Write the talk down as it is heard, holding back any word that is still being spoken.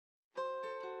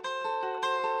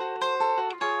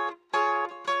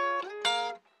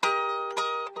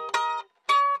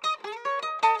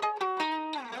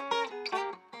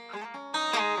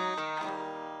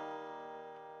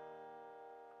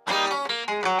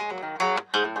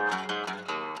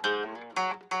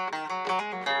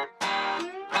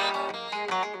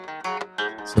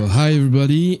So hi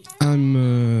everybody,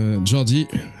 I'm Jordy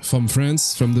from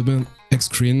France, from the band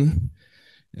Exocrine.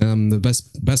 I'm the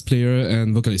bass player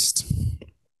and vocalist.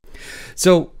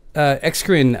 So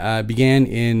Exocrine began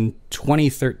in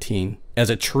 2013 as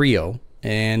a trio,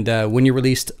 and when you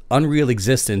released Unreal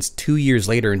Existence 2 years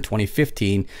later in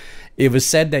 2015, it was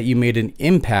said that you made an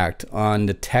impact on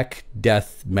the tech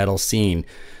death metal scene,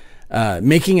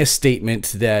 making a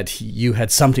statement that you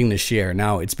had something to share.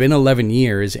 Now, it's been 11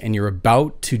 years, and you're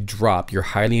about to drop your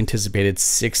highly anticipated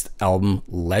 6th album,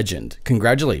 Legend.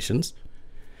 Congratulations.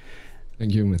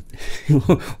 Thank you, man.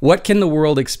 What can the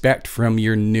world expect from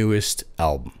your newest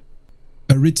album?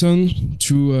 A return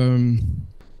to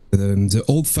the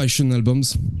old-fashioned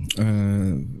albums.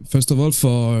 First of all,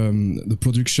 for the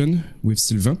production with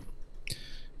Sylvain,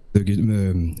 the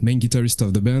main guitarist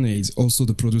of the band. He's also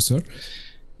the producer.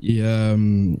 We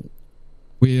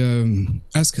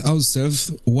ask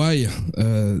ourselves why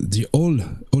the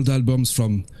old albums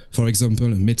from, for example,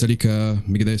 Metallica,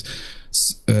 Megadeth,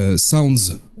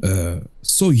 sounds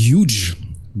so huge,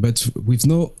 but with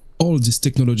no all this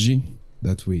technology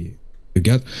that we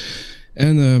got.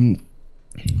 And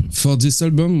for this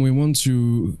album, we want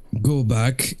to go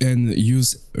back and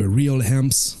use real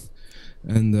amps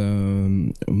and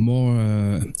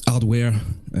more hardware,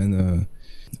 and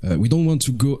we don't want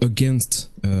to go against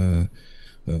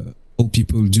all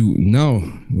people do now.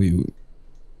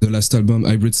 The last album,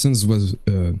 Hybrid Sense, was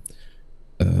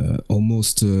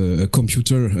almost a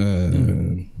computer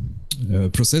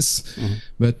process,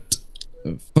 but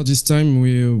for this time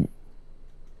we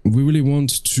really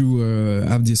want to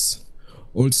have this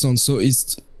old sound, so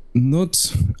it's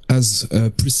not as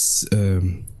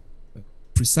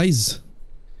precise.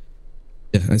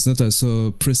 Yeah, it's not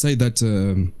so precise that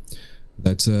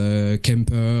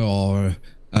Kemper or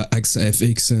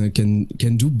XFX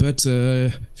can do, but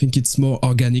I think it's more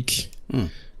organic,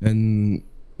 and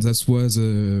that was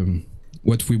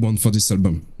what we want for this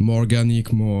album. More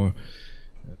organic, more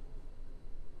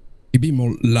maybe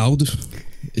more loud.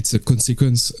 It's a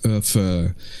consequence of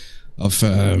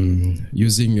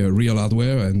using real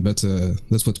hardware, but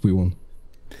that's what we want.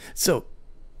 So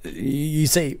you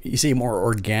say more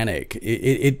organic.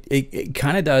 It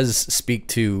kind of does speak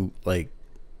to like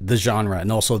the genre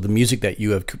and also the music that you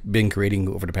have been creating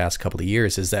over the past couple of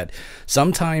years, is that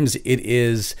sometimes it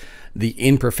is the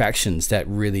imperfections that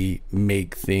really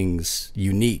make things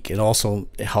unique. It also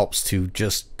helps to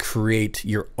just create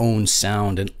your own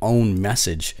sound and own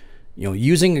message. You know,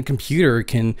 using a computer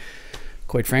can,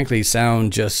 quite frankly,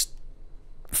 sound just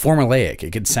formulaic.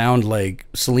 It could sound like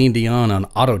Celine Dion on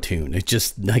auto-tune. It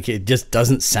just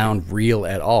doesn't sound real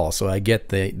at all. So I get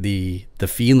the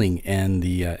feeling and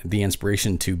the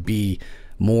inspiration to be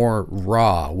more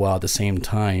raw, while at the same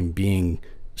time being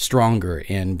stronger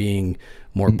and being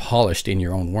more polished in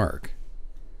your own work.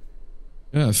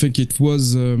 Yeah, I think it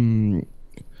was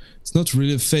it's not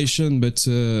really fashion, but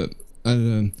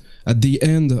at the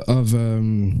end of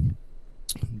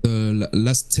the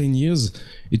last 10 years,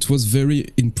 it was very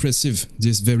impressive.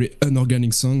 These very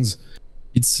unorganic songs.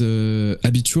 It's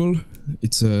habitual.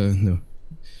 It's no,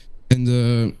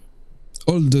 and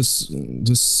all the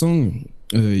song.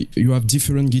 You have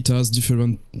different guitars,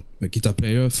 different guitar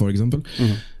player, for example,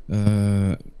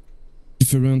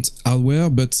 different hardware,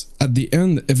 but at the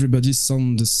end, everybody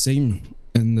sound the same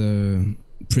and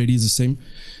pretty the same.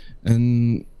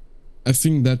 And I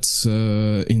think that's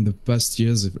in the past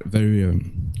years, very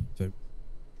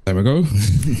time ago,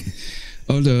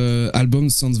 all the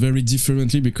albums sounds very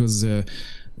differently, because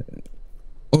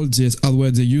all the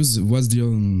hardware they use was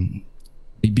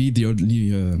maybe the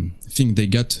only thing they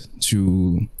got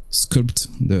to sculpt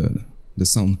the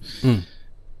sound.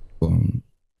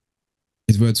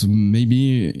 It was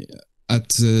maybe at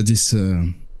this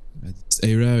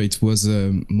era, it was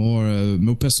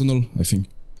more personal, I think.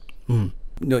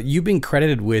 No, you've been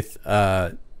credited with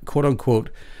quote unquote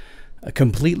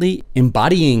completely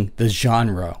embodying the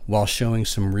genre while showing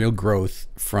some real growth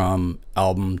from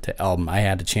album to album. I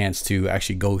had a chance to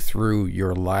actually go through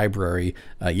your library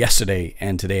yesterday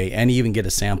and today, and even get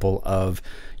a sample of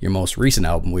your most recent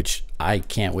album, which I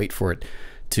can't wait for it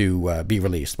to be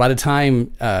released. By the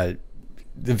time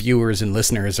the viewers and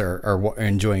listeners are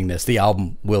enjoying this, the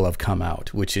album will have come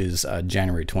out, which is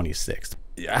January 26th.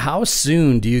 How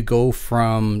soon do you go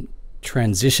from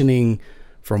transitioning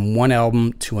from one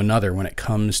album to another when it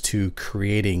comes to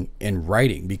creating and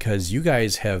writing? Because you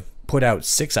guys have put out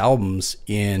 6 albums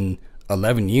in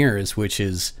 11 years, which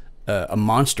is a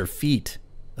monster feat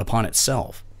upon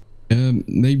itself.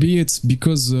 Maybe it's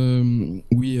because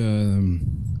we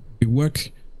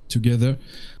work together.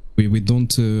 We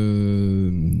don't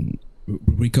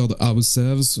record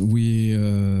ourselves. We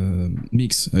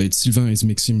mix. It's Sylvain is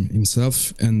mixing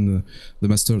himself and the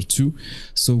master too.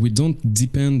 So we don't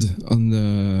depend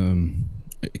on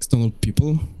external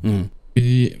people.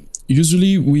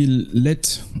 Usually we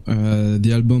let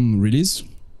the album release.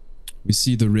 We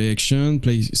see the reaction,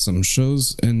 play some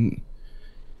shows, and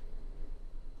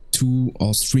 2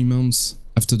 or 3 months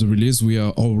after the release, we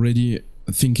are already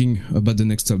thinking about the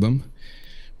next album.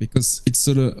 Because it's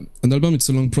an album, it's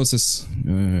a long process.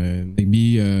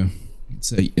 Maybe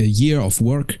it's a year of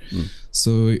work.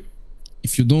 So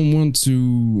if you don't want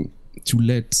to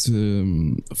let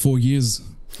 4 years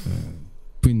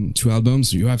between 2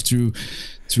 albums, you have to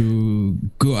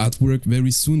go at work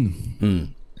very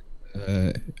soon.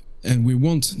 And we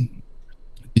want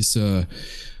this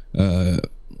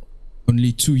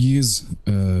only 2 years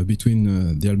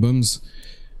between the albums.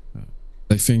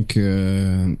 I think.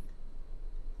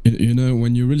 You know,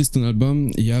 when you release an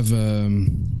album, you have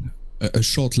a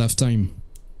short lifetime,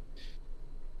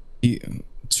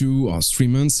 2 or 3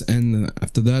 months, and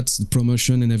after that, the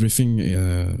promotion and everything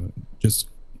just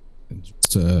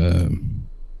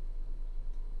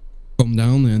come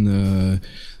down, and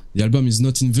the album is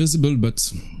not invisible,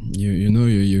 but you know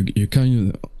you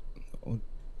kind of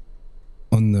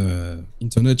on the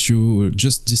internet you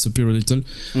just disappear a little.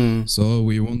 So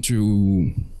we want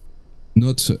to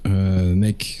not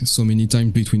make so many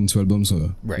time between 2 albums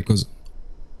because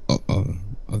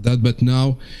of that. But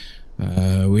now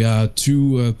we are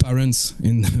 2 parents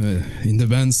in the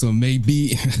band, so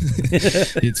maybe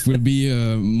it will be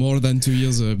more than 2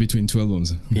 years between 2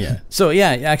 albums. Yeah. So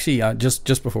yeah, actually,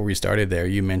 just before we started there,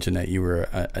 you mentioned that you were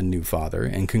a new father,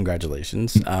 and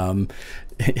congratulations.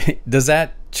 Does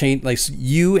that change? Like,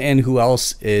 you and who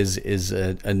else is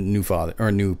a new father or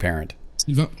a new parent?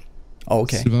 Sylvain. Oh,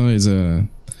 okay. Sylvain is the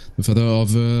father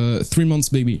of a 3 months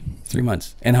baby. 3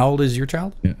 months. And how old is your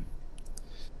child? Yeah.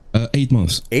 8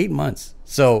 months. 8 months.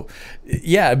 So,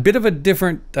 yeah, a bit of a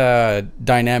different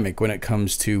dynamic when it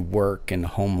comes to work and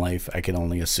home life, I can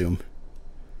only assume.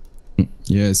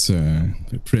 Yes,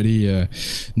 pretty,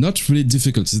 not really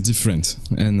difficult, it's different.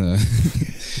 And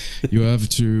you have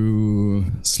to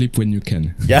sleep when you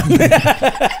can. Yeah.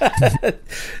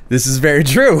 This is very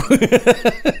true.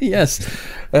 Yes.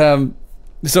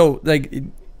 So, like,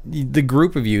 the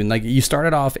group of you, and like, you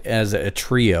started off as a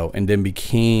trio and then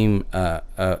became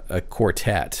a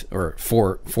quartet or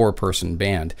four-person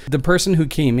band. The person who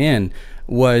came in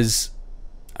was...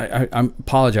 I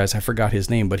apologize, I forgot his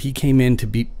name, but he came in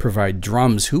to provide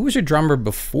drums. Who was your drummer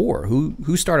before?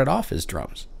 Who started off as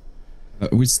drums?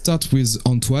 We start with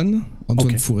Antoine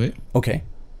okay. Fourret. Okay.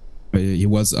 He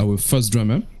was our first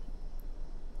drummer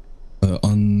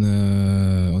on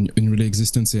In Relay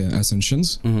Existence and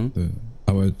Ascensions,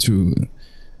 our two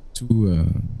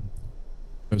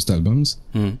first albums.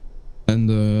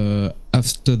 And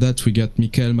after that, we got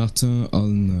Michael Martin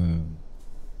on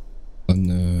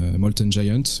Molten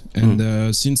Giant,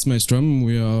 and since my strum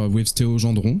we are with Théo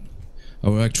Gendron,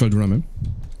 our actual drummer,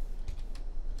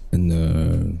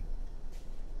 and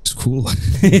it's cool.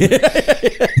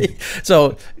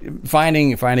 So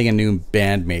finding a new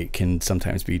bandmate can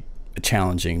sometimes be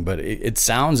challenging, but it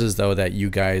sounds as though that you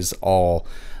guys all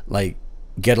like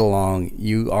get along.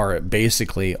 You are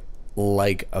basically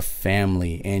like a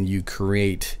family, and you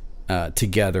create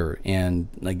together. And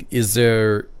like, is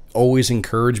there always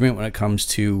encouragement when it comes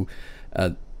to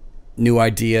new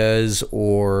ideas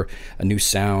or a new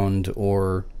sound,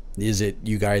 or is it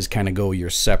you guys kind of go your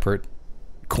separate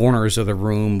corners of the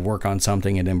room, work on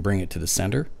something, and then bring it to the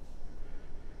center?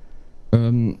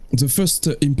 The first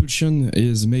impulsion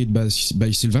is made by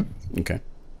Sylvain. Okay.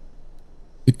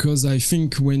 Because I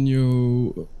think when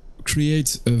you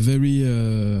create a very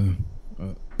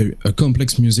a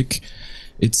complex music,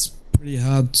 it's pretty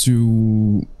hard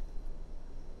to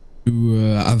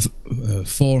have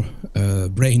 4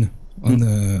 brain on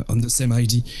the same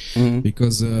idea,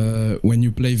 because when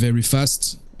you play very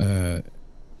fast, have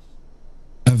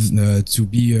to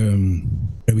be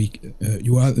very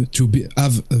you have to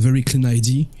have a very clean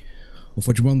idea of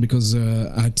what you want, because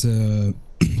at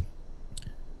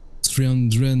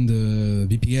 300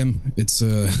 BPM it's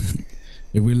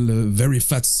it will very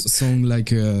fast sound like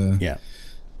yeah,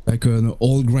 like an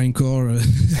old grindcore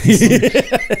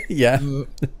yeah.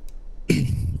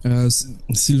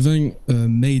 Sylvain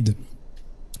made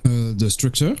the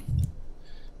structure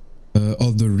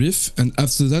of the riff, and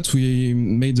after that we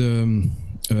made a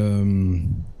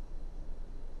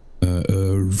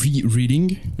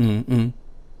reading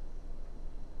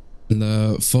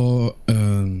for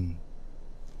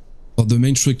the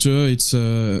main structure. It's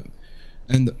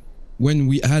and when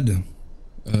we add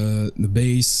the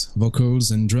bass,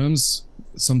 vocals, and drums.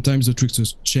 Sometimes the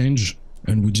tricks change,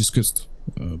 and we discussed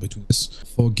between us.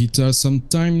 For guitar,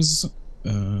 sometimes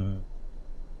the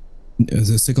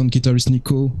second guitarist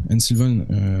Nico and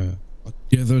Sylvain are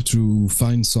together to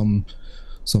find some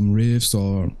riffs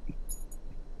or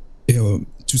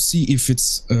to see if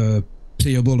it's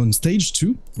playable on stage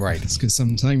too. Right. Because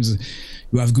sometimes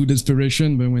you have good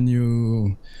inspiration, but when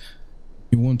you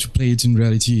want to play it in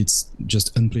reality, it's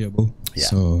just unplayable. Yeah.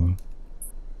 So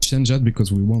change that,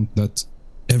 because we want that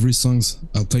every songs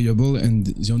are playable, and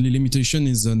the only limitation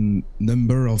is the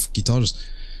number of guitars.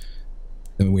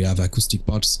 And we have acoustic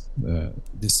parts.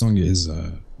 This song is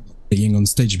playing on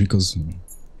stage because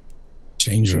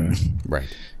change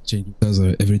guitars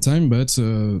every time, but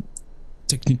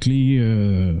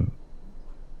technically,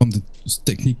 from the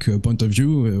technique point of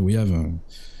view, we have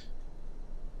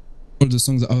all the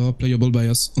songs are playable by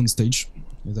us on stage.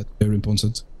 That's very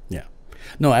important. Yeah.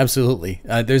 No, absolutely.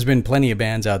 There's been plenty of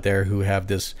bands out there who have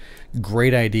this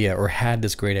great idea, or had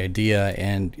this great idea,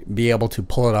 and be able to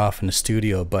pull it off in the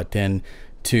studio, but then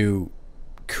to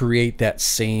create that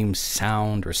same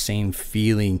sound or same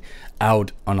feeling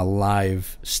out on a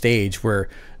live stage, where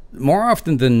more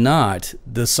often than not,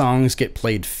 the songs get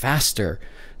played faster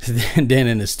than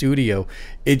in the studio.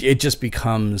 It just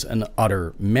becomes an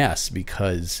utter mess,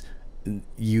 because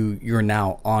you're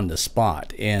now on the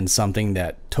spot, and something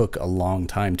that took a long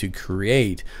time to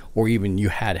create, or even you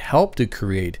had help to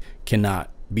create, cannot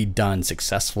be done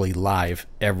successfully live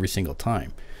every single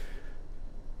time.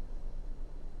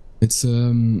 It's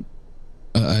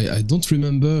I don't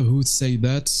remember who said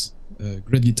that.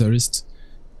 Great guitarist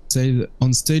said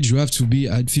on stage you have to be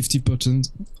at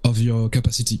 50% of your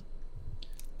capacity.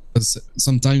 Because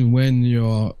sometimes when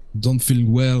you don't feel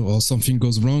well or something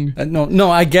goes wrong.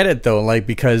 No, I get it though. Like,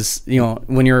 because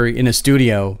when you're in a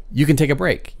studio, you can take a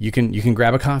break. You can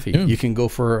grab a coffee. Yeah. You can go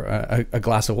for a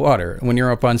glass of water. When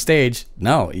you're up on stage,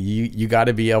 no, you got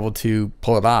to be able to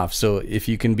pull it off. So if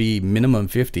you can be minimum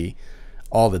 50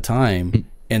 all the time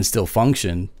and still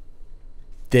function,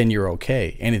 then you're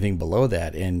okay. Anything below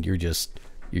that, and you're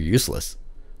useless,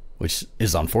 which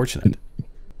is unfortunate.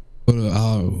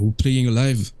 Who playing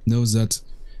live knows that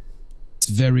it's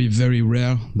very, very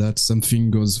rare that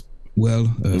something goes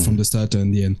well from the start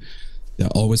and the end. There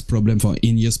are always problems. For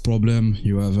in-ears problem,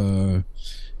 you have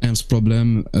amps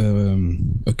problem,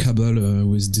 a cable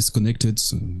was disconnected,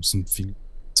 something.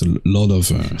 It's a lot of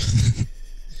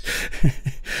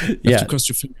you have to cross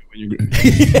your finger when you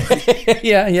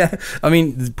yeah. I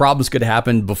mean, the problems could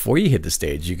happen before you hit the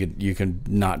stage. You could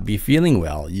not be feeling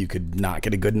well. You could not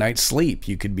get a good night's sleep.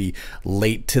 You could be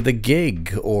late to the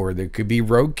gig, or there could be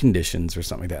road conditions or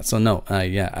something like that. So no,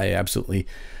 I absolutely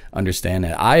understand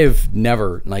that. I've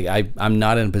never, I'm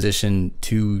not in a position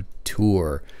to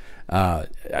tour. I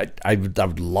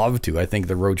would love to. I think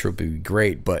the road trip would be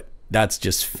great, but that's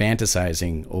just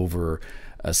fantasizing over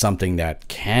something that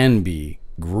can be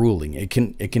grueling. It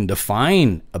can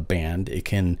define a band. It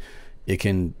can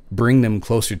bring them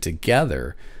closer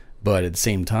together, but at the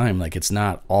same time, it's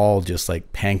not all just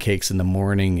like pancakes in the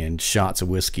morning and shots of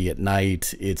whiskey at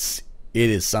night. It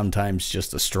is sometimes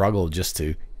just a struggle just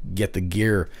to get the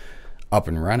gear up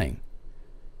and running.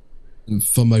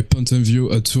 From my point of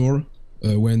view, a tour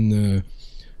when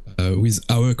with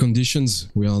our conditions,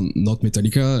 we are not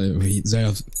Metallica. They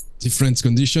have different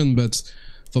conditions, but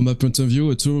from my point of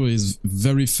view, a tour is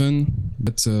very fun,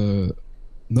 but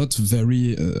not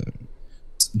very,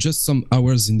 just some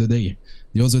hours in the day.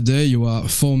 The other day, you are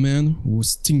 4 men who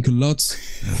stink a lot,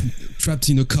 trapped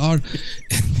in a car,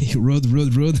 and they rode.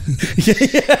 You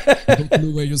don't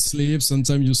know where you sleep.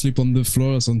 Sometimes you sleep on the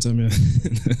floor, sometimes...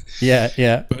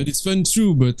 yeah. But it's fun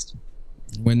too, but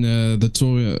when the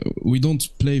tour... we don't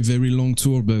play very long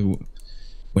tour, but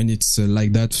when it's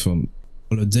like that from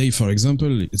a day, for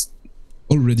example, it's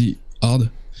already hard.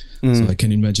 So I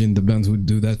can imagine the band would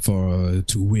do that for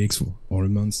 2 weeks or a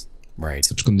month. Right.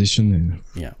 Such condition.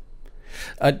 Yeah.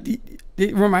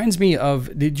 It reminds me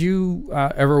of, did you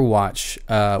ever watch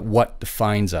What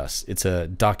Defines Us? It's a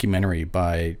documentary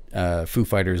by Foo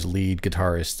Fighters lead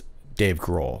guitarist Dave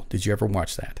Grohl. Did you ever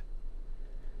watch that?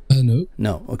 No.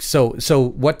 No. So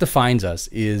What Defines Us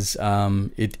is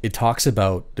it talks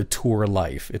about the tour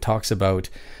life. It talks about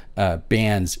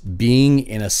bands being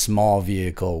in a small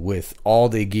vehicle with all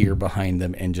the gear behind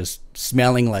them and just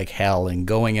smelling like hell and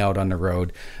going out on the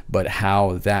road, but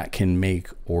how that can make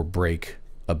or break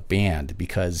a band,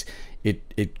 because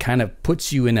it kind of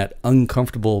puts you in that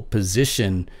uncomfortable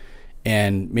position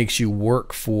and makes you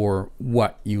work for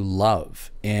what you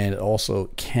love, and it also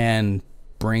can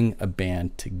bring a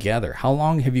band together. How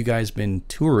long have you guys been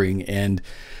touring, and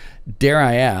dare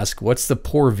I ask, what's the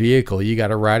poor vehicle you got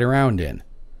to ride around in?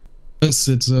 Yes,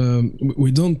 it's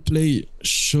we don't play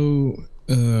show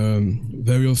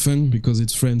very often because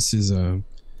it's France is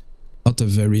not a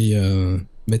very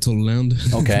metal land.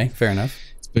 Okay, fair enough.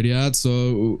 It's pretty hard,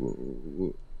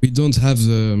 so we don't have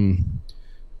the.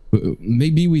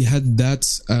 Maybe we had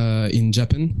that in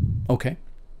Japan. Okay.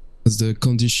 Because the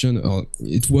condition,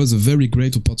 it was a very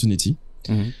great opportunity,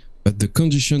 but the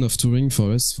condition of touring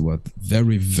for us was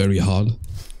very, very hard.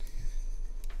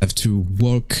 Have to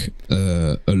walk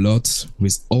a lot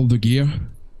with all the gear,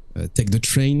 take the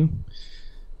train,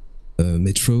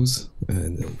 metros,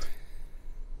 and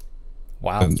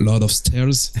wow, a lot of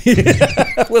stairs.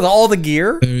 With all the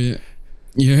gear?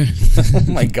 Yeah. Oh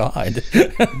my God.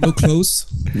 No clothes.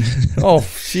 Oh,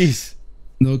 jeez.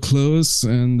 No clothes,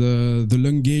 and the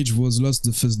luggage was lost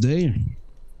the first day.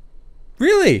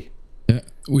 Really? Yeah,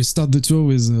 we start the tour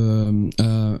with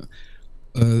the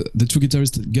two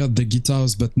guitarists got the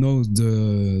guitars, but no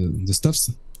the stuffs.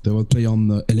 They will play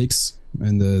on LX,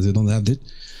 and they don't have it.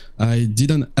 I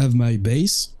didn't have my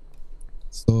bass,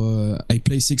 so I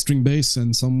play 6-string bass,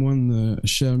 and someone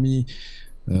shared me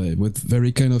with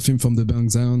very kind of him from the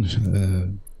band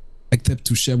down. Accept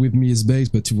to share with me his bass,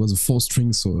 but it was a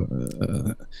 4-string, so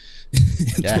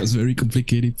it was very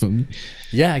complicated for me.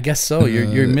 Yeah, I guess so.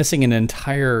 You're missing an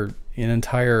entire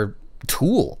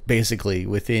tool basically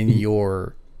within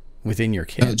your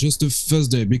kit. Just the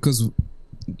first day, because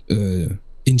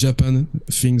in Japan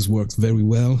things worked very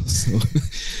well, so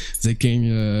they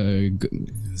can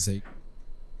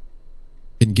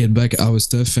get back our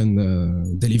stuff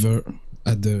and deliver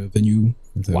at the venue.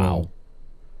 Wow.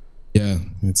 Yeah,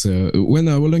 it's when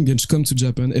our luggage comes to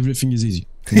Japan, everything is easy.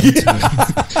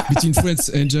 Between France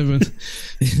and Japan,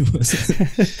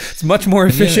 it's much more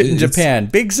efficient in Japan.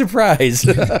 Big surprise.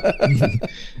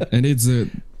 And it's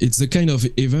the kind of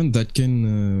event that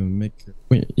can make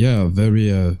a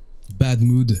very bad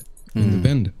mood in the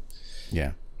band.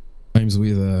 Yeah, times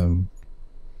with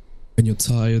when you're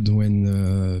tired,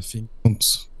 when things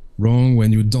don't wrong,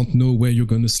 when you don't know where you're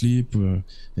gonna sleep, and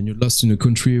you're lost in a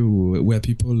country where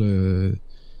people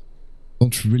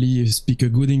don't really speak a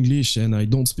good English, and I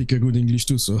don't speak a good English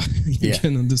too, so you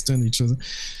can understand each other.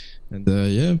 And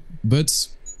but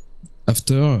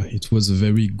after, it was a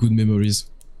very good memories.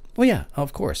 Well, yeah,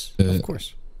 of course, of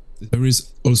course. There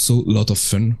is also a lot of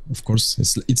fun, of course.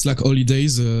 It's like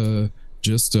holidays,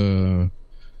 just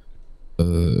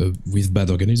with bad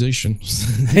organization.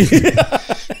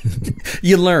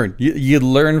 You learn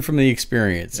from the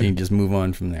experience, and you just move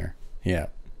on from there. Yeah.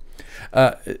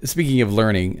 Speaking of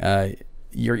learning,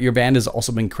 your band has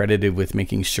also been credited with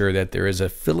making sure that there is a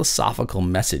philosophical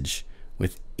message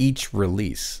with each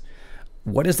release.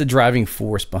 What is the driving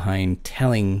force behind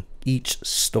telling each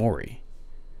story?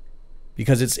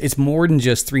 Because it's more than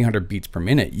just 300 beats per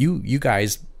minute. You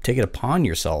guys take it upon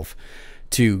yourself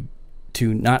to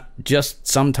not just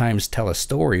sometimes tell a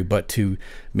story, but to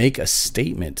make a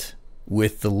statement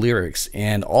with the lyrics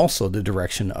and also the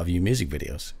direction of your music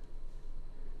videos.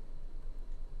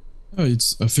 I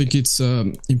think it's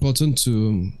important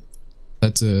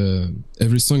that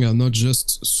every song are not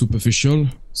just superficial.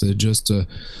 They're just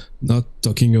not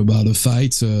talking about a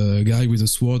fight, a guy with a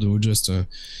sword, or just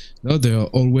no. They are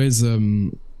always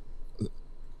don't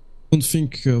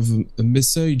think of a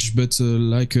message, but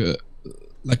like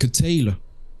a tale.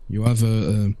 You have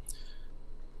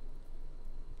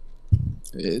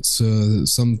it's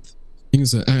some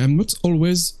things. I'm not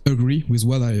always agree with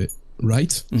what I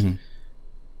write,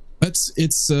 but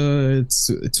it's a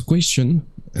question,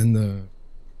 and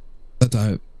that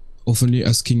I often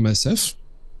asking myself.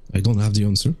 I don't have the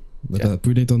answer, but I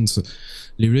put it on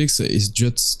lyrics. Is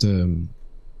just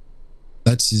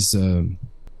that is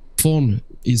form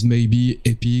is maybe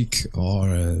epic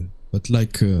or. But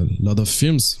like a lot of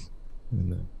films,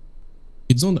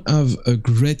 it don't have a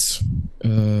great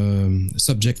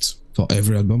subject for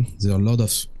every album. There are a lot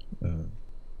of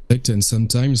subject, and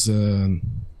sometimes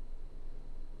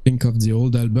think of the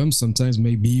old album. Sometimes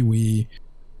maybe we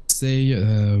say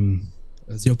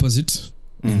the opposite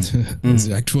in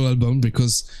the actual album,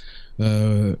 because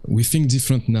we think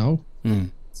different now.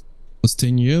 Those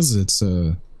 10 years, it's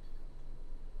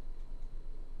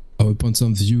our points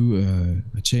of view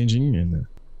are changing, and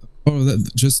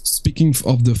just speaking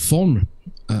of the form,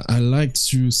 I like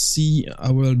to see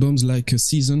our albums like a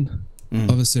season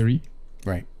of a series.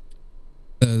 Right.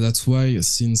 That's why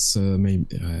since maybe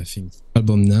I think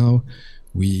album now,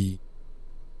 we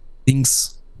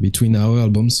things between our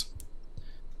albums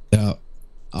that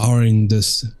are in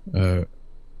this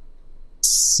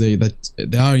say that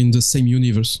they are in the same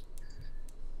universe.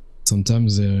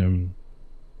 Sometimes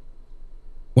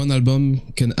one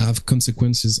album can have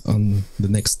consequences on the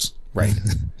next. Right.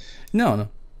 No,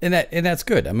 and that's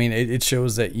good. I mean, it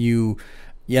shows that you,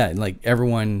 yeah, like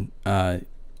everyone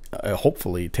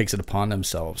hopefully takes it upon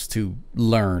themselves to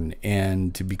learn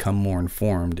and to become more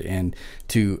informed and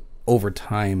to over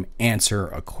time answer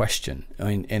a question. I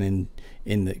mean, and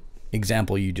in the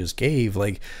example you just gave,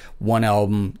 like one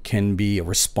album can be a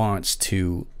response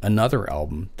to another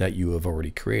album that you have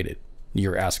already created.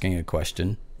 You're asking a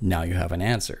question, now you have an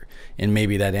answer, and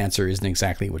maybe that answer isn't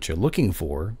exactly what you're looking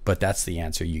for, but that's the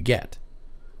answer you get.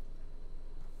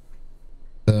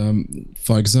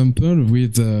 For example,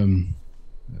 with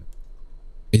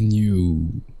when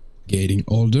you getting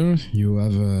older, you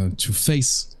have to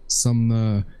face some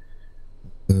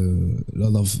a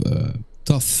lot of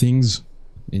tough things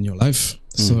in your life.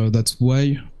 So that's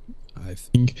why I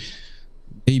think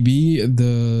maybe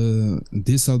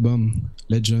this album,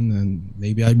 Legend, and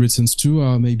maybe Hybrid Sense 2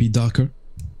 are maybe darker,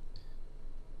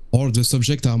 or the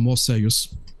subject are more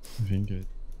serious. I think a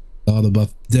lot about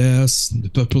death, the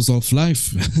purpose of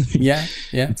life. yeah,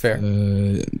 fair.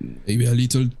 Maybe a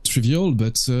little trivial,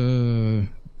 but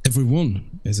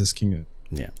everyone is asking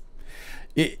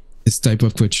this type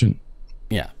of question.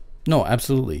 Yeah, no,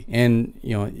 absolutely, and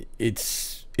you know,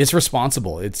 it's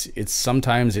responsible. It's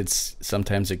sometimes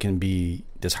it can be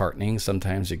disheartening.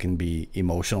 Sometimes it can be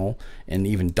emotional and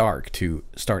even dark to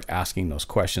start asking those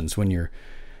questions when you're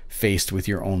faced with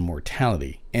your own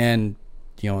mortality. And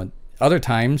you know, other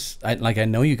times, I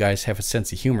know you guys have a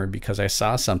sense of humor because I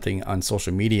saw something on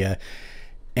social media,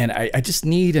 and I just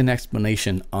need an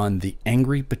explanation on the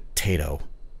angry potato.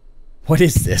 What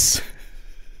is this?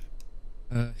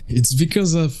 It's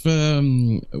because of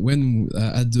when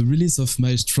at the release of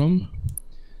Maelstrom,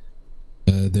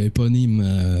 the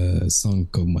eponym song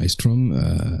called Maelstrom,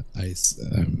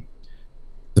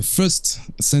 the first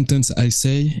sentence I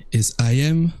say is "I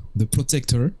am the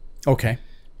protector." Okay.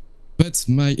 But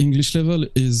my English level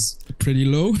is pretty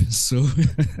low, so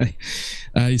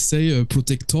I say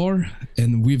protector,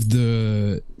 and with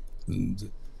the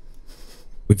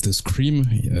scream,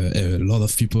 a lot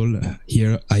of people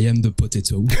hear "I am the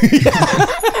potato,"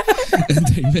 and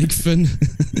they make fun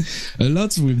a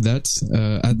lot with that.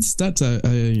 At start,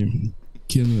 I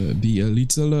can be a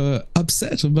little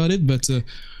upset about it, but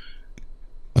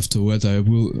afterward, I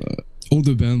will. All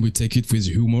the band will take it with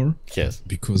humor. Yes,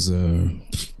 because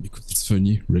it's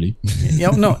funny, really.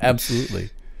 Yeah, no,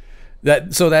 absolutely.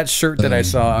 That shirt that I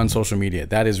saw on social media,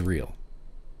 that is real.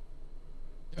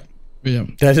 Yeah,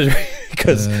 that is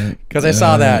because I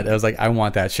saw that, I was like, I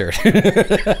want that shirt.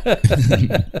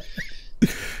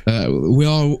 We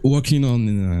are working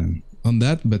on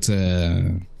that, but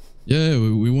yeah,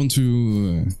 we want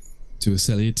to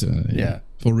sell it. Yeah,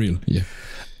 for real. Yeah.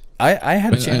 I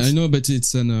had a chance. I know, but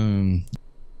it's an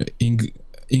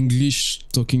English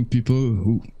talking people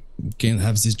who can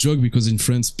have this joke, because in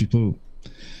France people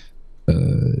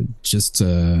just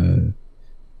it's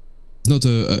not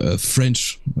a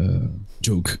French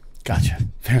joke. Gotcha.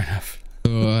 Fair enough.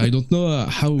 So I don't know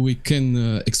how we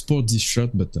can export this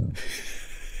shirt, but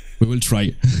we will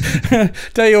try.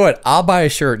 Tell you what, I'll buy a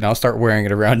shirt and I'll start wearing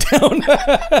it around town.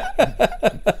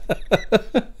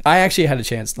 I actually had a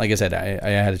chance, like I said, I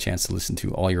had a chance to listen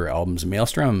to all your albums.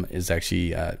 Maelstrom is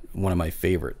actually one of my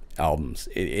favorite albums.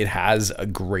 It has a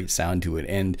great sound to it,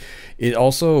 and it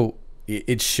also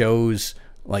it shows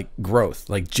like growth,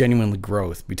 like genuine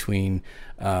growth between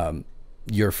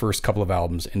your first couple of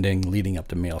albums and then leading up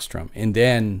to Maelstrom, and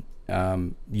then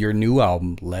your new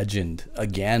album Legend.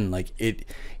 Again, like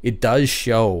it does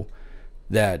show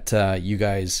that you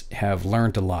guys have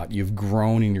learned a lot. You've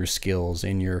grown in your skills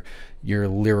and your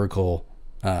lyrical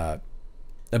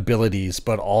abilities,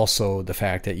 but also the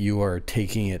fact that you are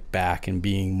taking it back and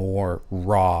being more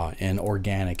raw and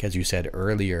organic, as you said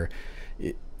earlier.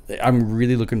 I'm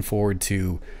really looking forward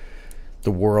to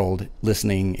the world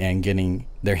listening and getting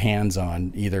their hands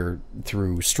on, either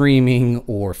through streaming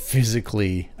or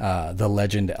physically, the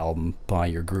Legend album by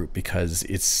your group, because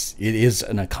it is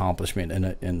an accomplishment,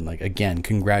 and like, again,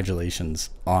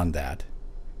 congratulations on that.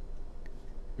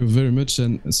 Thank you very much,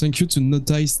 and thank you to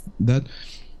notice that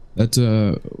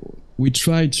we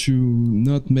try to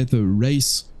not make a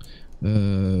race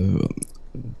to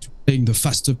playing the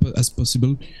faster as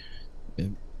possible.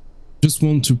 Just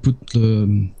want to put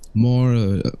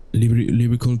more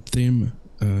lyrical theme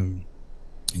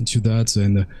into that,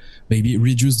 and maybe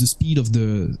reduce the speed of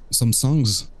some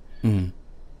songs.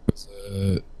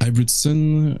 Hybrid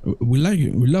Sun, we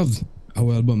love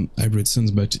our album Hybrid Suns,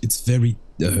 but it's very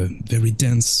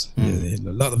dense, a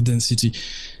lot of density,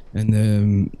 and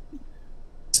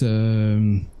it's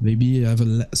maybe have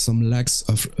some lacks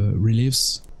of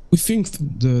reliefs. We think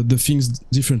the things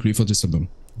differently for this album.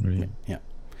 Really. Yeah.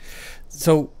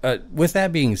 So with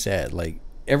that being said, like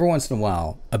every once in a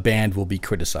while, a band will be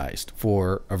criticized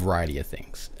for a variety of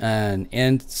things,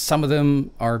 and some of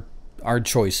them are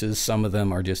choices, some of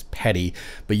them are just petty.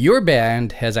 But your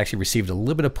band has actually received a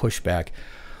little bit of pushback.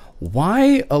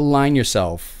 Why align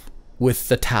yourself with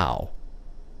the Tau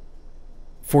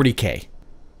 40K?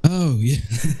 Oh yeah,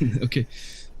 okay,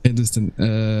 I understand.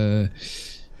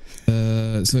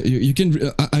 So you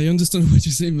can. I understand what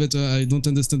you're saying, but I don't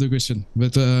understand the question.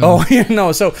 But oh yeah,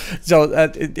 no. So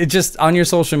it just on your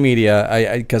social media,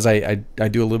 because I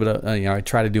do a little bit of I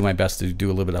try to do my best to do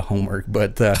a little bit of homework.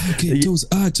 But okay, toes.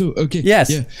 Okay. Yes.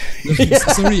 Yeah. Yeah.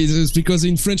 Sorry, it's because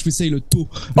in French we say le toe.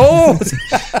 Oh.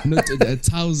 Not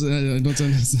toes. I don't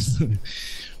understand.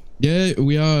 Yeah,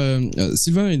 we are.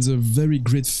 Sylvain is a very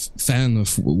great fan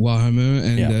of Warhammer,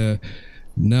 and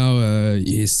now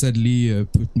he sadly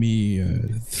put me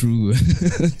through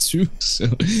too. So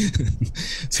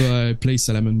I play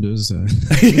salamanders.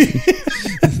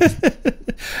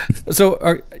 So,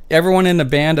 are everyone in the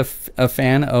band a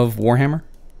fan of Warhammer?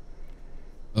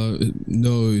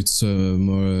 No, it's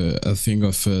more a thing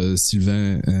of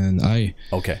Sylvain and I.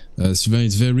 Okay. Sylvain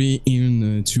is very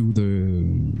into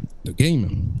the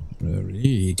game. Really,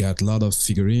 he got a lot of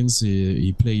figurines.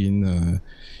 He play in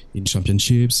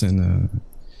championships, and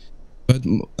but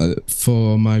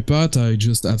for my part, I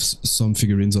just have some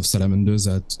figurines of salamanders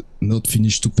that not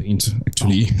finished to paint.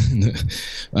 Actually,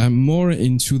 I'm more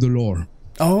into the lore.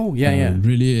 Oh yeah.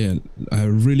 Really, I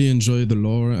really enjoy the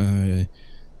lore. I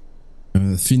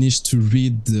finished to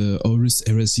read the Horus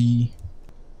Heresy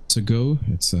ago.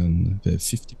 It's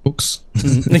 50 books.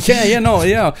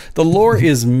 Yeah. The lore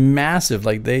is massive.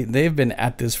 Like they've been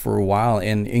at this for a while,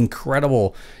 and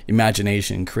incredible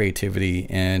imagination, creativity,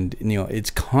 and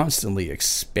it's constantly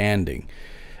expanding.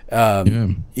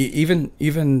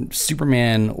 Even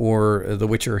Superman or The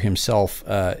Witcher himself,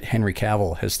 Henry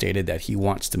Cavill, has stated that he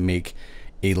wants to make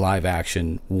a live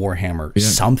action Warhammer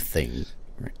something.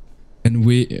 And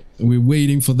we're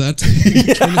waiting for that.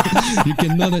 You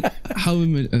cannot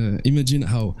imagine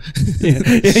how.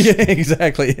 yeah,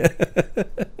 exactly.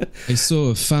 I saw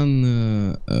a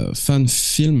fan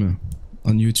film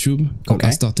on YouTube called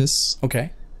Astartes.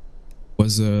 Okay.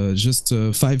 Was just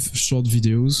 5 short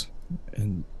videos,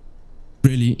 and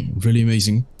really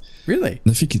amazing. Really?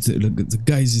 And I think the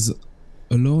guys is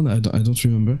alone. I don't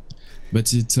remember,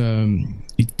 but it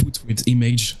put with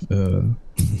image.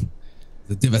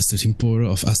 The devastating power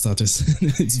of Astartes.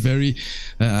 It's very.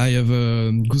 I have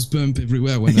goosebump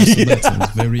everywhere when I saw that.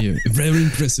 It's very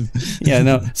impressive. Yeah,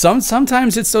 no.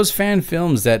 Sometimes it's those fan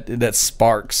films that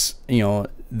sparks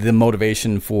the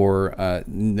motivation for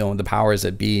the powers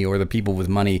that be or the people with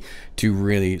money to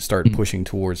really start pushing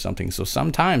towards something. So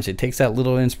sometimes it takes that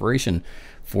little inspiration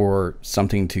for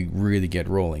something to really get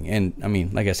rolling. And I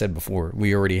mean, like I said before,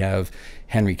 we already have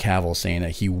Henry Cavill saying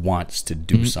that he wants to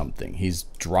do something. He's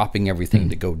dropping everything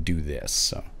to go do this.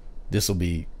 So this will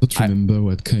be. I don't remember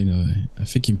what kind of. I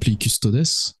think Impli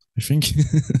Custodes. I think.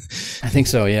 I think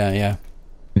so. Yeah.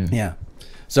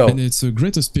 So and it's a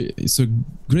great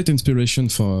inspiration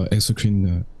for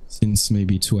Exocrine since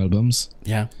maybe 2 albums.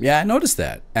 Yeah, I noticed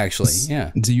that actually.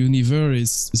 Yeah. The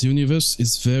universe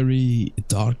is very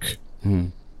dark.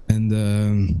 And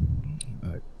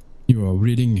you are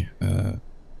reading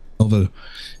novel.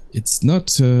 It's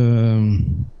not.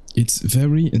 It's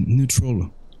very neutral.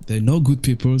 There are no good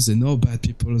people. There are no bad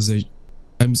people.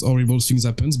 Sometimes horrible things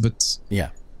happen, but they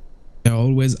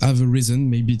always have a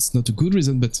reason. Maybe it's not a good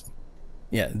reason, but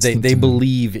they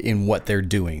believe in what they're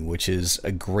doing, which is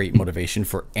a great motivation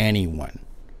for anyone.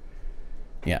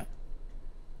 Yeah.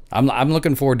 I'm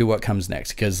looking forward to what comes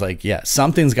next, because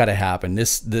something's got to happen.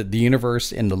 The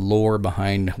universe and the lore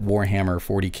behind Warhammer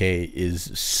 40K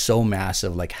is so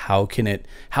massive. Like how can it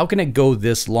go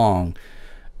this long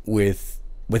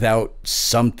without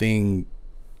something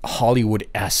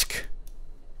Hollywood-esque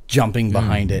jumping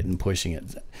behind it and pushing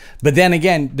it? But then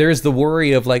again, there's the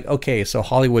worry of okay, so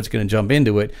Hollywood's going to jump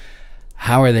into it.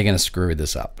 How are they going to screw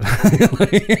this up?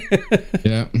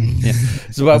 Yeah.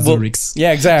 So,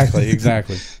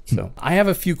 exactly. So I have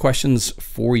a few questions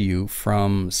for you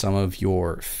from some of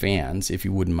your fans, if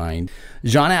you wouldn't mind.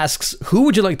 Jean asks, who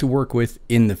would you like to work with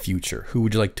in the future? Who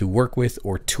would you like to work with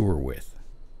or tour with?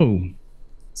 Oh,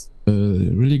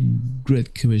 really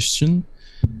great question.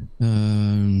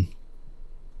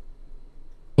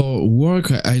 For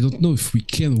work, I don't know if we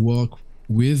can work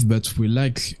with, but we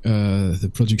like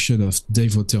the production of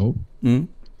Dave Otero, who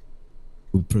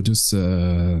produced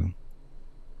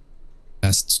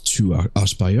asked to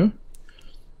Arspire.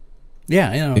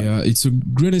 Yeah, you know. Yeah, it's a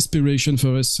great inspiration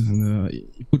for us, and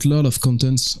he put a lot of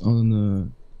content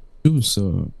on too,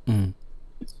 so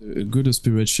it's a good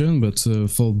inspiration. But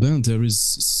for band, there is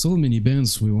so many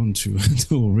bands we want to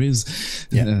to raise,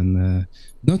 and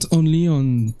not only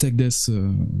on tech death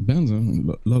bands,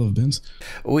 a lot of bands.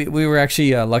 We were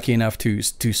actually lucky enough to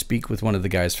speak with one of the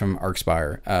guys from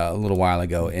Arspire a little while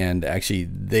ago, and actually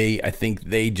I think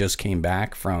they just came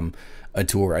back from a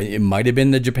tour. It might have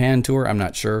been the Japan tour, I'm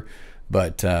not sure.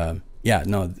 But yeah,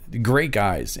 no, great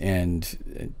guys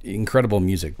and incredible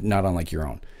music, not unlike your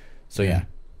own. So yeah,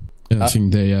 I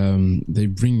think they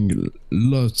bring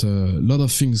lot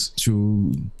of things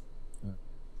to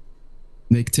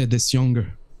make TEDx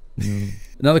younger. You know?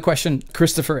 Another question,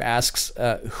 Christopher asks,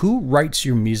 who writes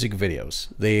your music videos?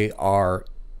 They are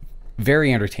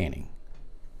very entertaining.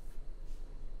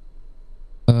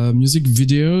 Music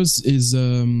videos is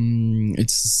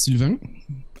it's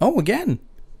Sylvain. Oh, again.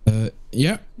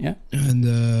 Yeah, and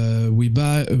we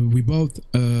bought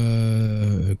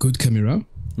a good camera,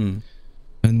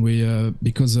 and we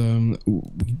because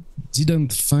we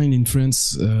didn't find in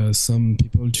France some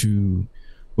people to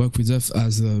work with us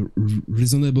as a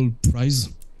reasonable price.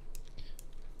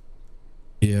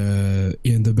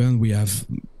 In the band, we have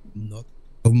not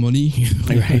no money.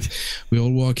 Right. We're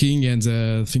all working, and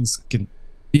things can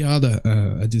be hard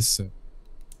at this.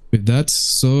 With that,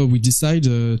 so we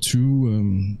decided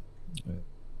to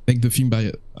make the film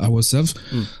by ourselves.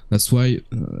 That's why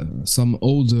some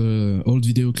old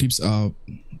video clips are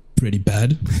pretty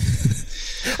bad.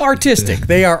 Artistic.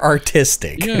 They are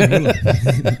artistic. Yeah, well,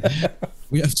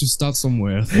 we have to start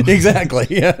somewhere. So. Exactly.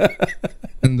 Yeah.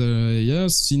 And yeah,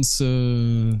 since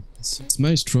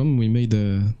Maelstrom, we made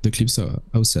the clips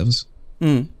ourselves.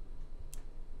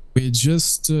 We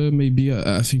just maybe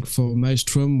I think for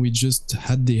Maelstrom we just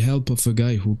had the help of a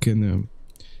guy who can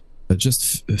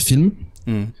just film,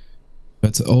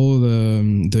 but all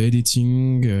the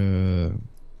editing,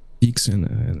 pics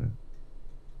and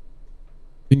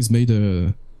things made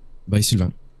by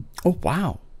Sylvain. Oh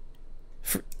wow!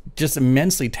 Just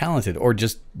immensely talented, or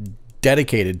just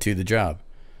dedicated to the job.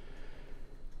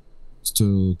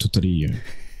 Totally.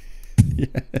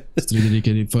 Still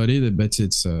dedicated for it, but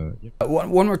it's one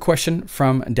more question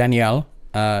from Danielle.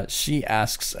 She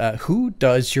asks, who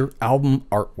does your album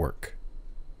artwork?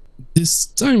 This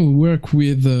time we work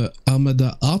with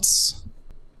Armada Arts,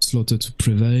 Slaughter to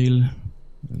Prevail,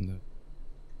 and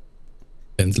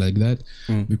things like that,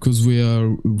 because we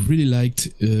really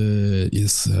liked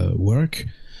his work,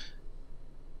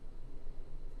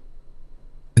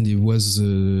 and it was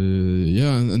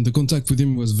and the contact with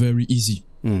him was very easy.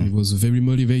 It was very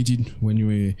motivated when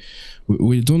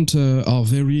we don't are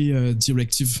very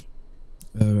directive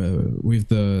with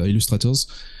the illustrators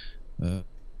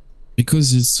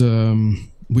because it's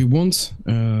we want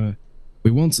the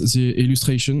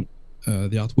illustration,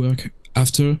 the artwork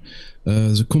after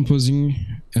the composing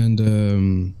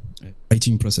and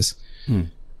writing process.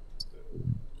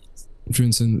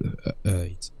 Influence and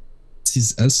it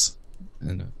sees us,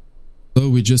 and so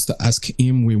we just ask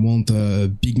him. We want a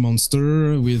big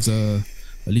monster with a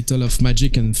little of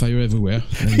magic and fire everywhere,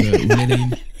 and let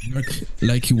him work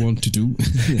like he wants to do.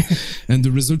 And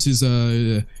the result is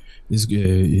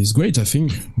great, I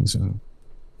think. So.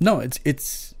 No,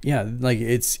 it's yeah, like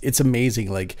it's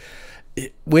amazing. Like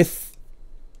with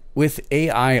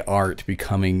AI art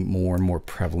becoming more and more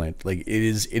prevalent, like it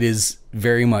is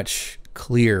very much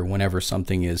clear whenever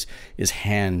something is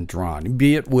hand drawn,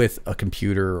 be it with a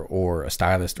computer or a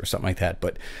stylist or something like that.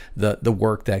 But the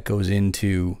work that goes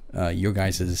into your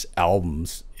guys'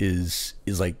 albums is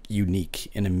like unique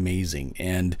and amazing,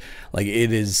 and like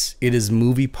it is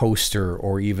movie poster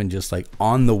or even just like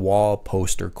on the wall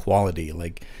poster quality.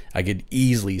 Like I could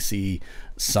easily see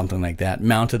something like that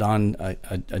mounted on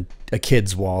a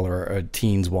kid's wall or a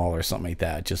teen's wall or something like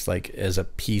that, just like as a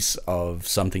piece of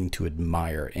something to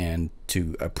admire and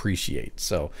to appreciate.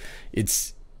 So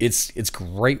it's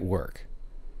great work.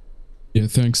 Yeah,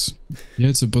 thanks. Yeah,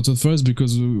 it's important for us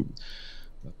because the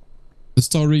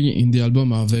story in the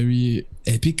album are very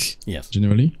epic. Yes,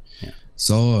 generally. Yeah.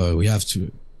 So we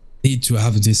need to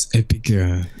have this epic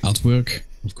artwork,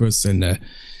 of course, and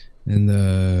in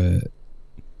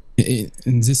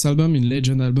this album, in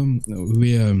Legend album,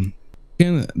 we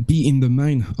can be in the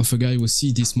mind of a guy who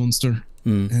see this monster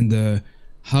and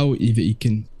how he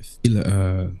can feel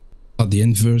at the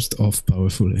inverse of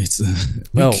powerful. It's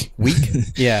weak.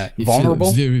 Yeah,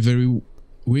 vulnerable. Very, very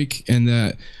weak, and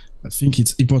I think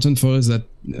it's important for us that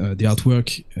the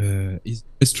artwork is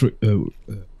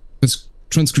a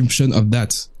transcription of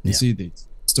that. You see,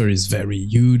 story is very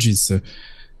huge. It's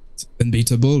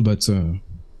unbeatable, but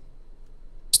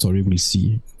story we'll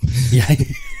see. Yeah,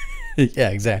 yeah,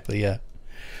 exactly. Yeah.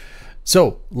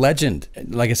 So, Legend,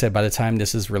 like I said, by the time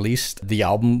this is released, the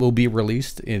album will be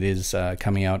released. It is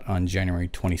coming out on January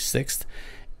 26th.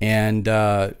 And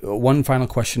one final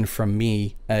question from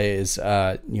me is,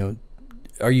 are you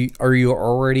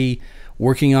already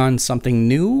working on something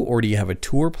new, or do you have a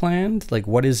tour planned? Like,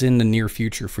 what is in the near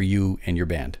future for you and your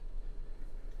band?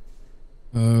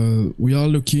 We are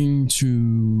looking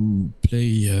to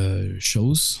play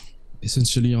shows,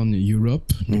 essentially on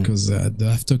Europe, because the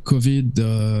after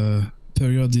COVID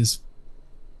period is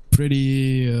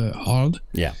pretty hard.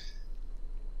 Yeah.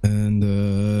 And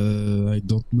I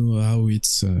don't know how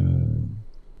it's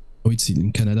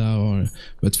in Canada,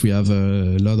 but we have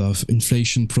a lot of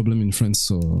inflation problem in France.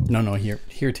 So no,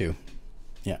 here too.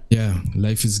 Yeah. Yeah,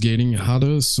 life is getting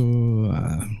harder, so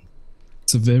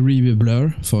it's a very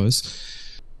blur for us.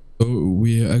 So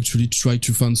we actually try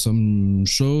to find some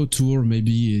show tour.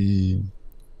 Maybe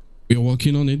we're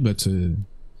working on it, but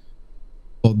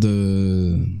for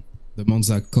the months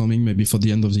that are coming, maybe for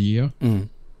the end of the year.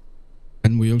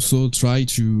 And we also try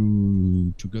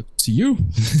to go to see you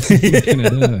in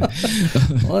Canada.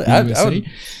 Well,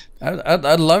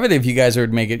 I'd love it if you guys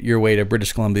would make it your way to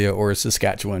British Columbia or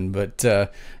Saskatchewan. But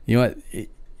you know what?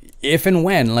 If and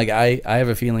when, like I have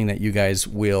a feeling that you guys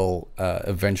will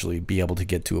eventually be able to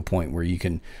get to a point where you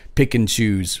can pick and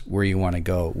choose where you want to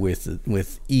go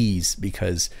with ease.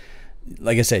 Because,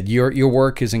 like I said, your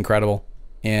work is incredible.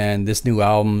 And this new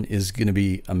album is going to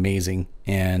be amazing.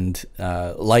 And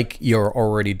like your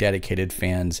already dedicated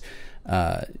fans,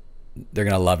 they're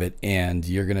going to love it. And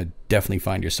you're going to definitely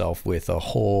find yourself with a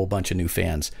whole bunch of new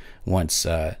fans once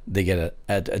they get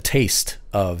a taste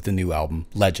of the new album,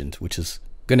 Legend, which is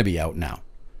going to be out now.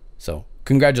 So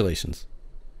congratulations.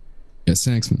 Yes,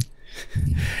 thanks, man.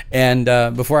 And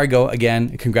before I go,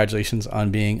 again, congratulations on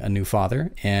being a new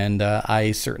father. And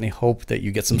I certainly hope that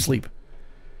you get some sleep.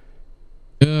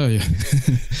 Yeah.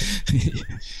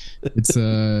 It's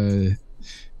a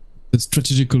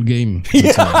strategical game.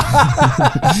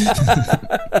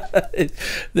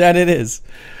 That it is.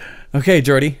 Okay,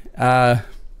 Jordy.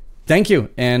 Thank you,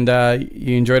 and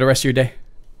you enjoy the rest of your day.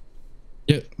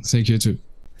 Yeah, thank you too.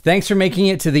 Thanks for making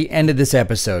it to the end of this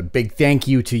episode. Big thank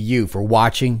you to you for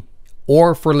watching,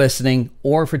 or for listening,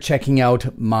 or for checking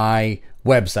out my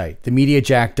website,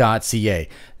 TheMediajack.ca.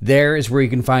 There is where you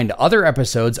can find other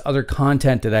episodes, other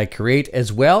content that I create,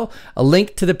 as well a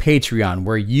link to the Patreon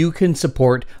where you can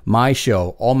support my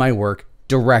show, all my work,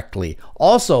 directly.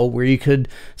 Also, where you could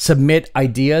submit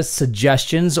ideas,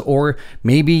 suggestions, or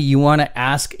maybe you want to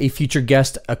ask a future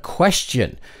guest a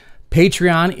question.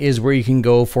 Patreon is where you can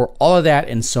go for all of that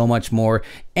and so much more,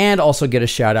 and also get a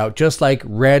shout out, just like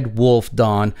Red Wolf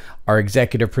Dawn, our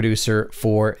executive producer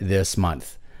for this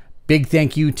month. Big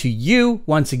thank you to you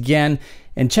once again,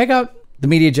 and check out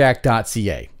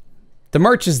TheMediajack.ca. The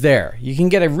merch is there. You can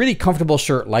get a really comfortable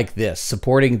shirt like this,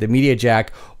 supporting The Media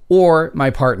Jack or my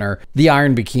partner, The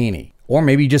Iron Bikini. Or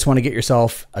maybe you just want to get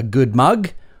yourself a good mug,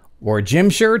 or a gym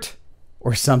shirt,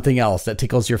 or something else that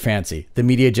tickles your fancy.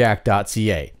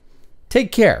 TheMediajack.ca.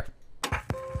 Take care.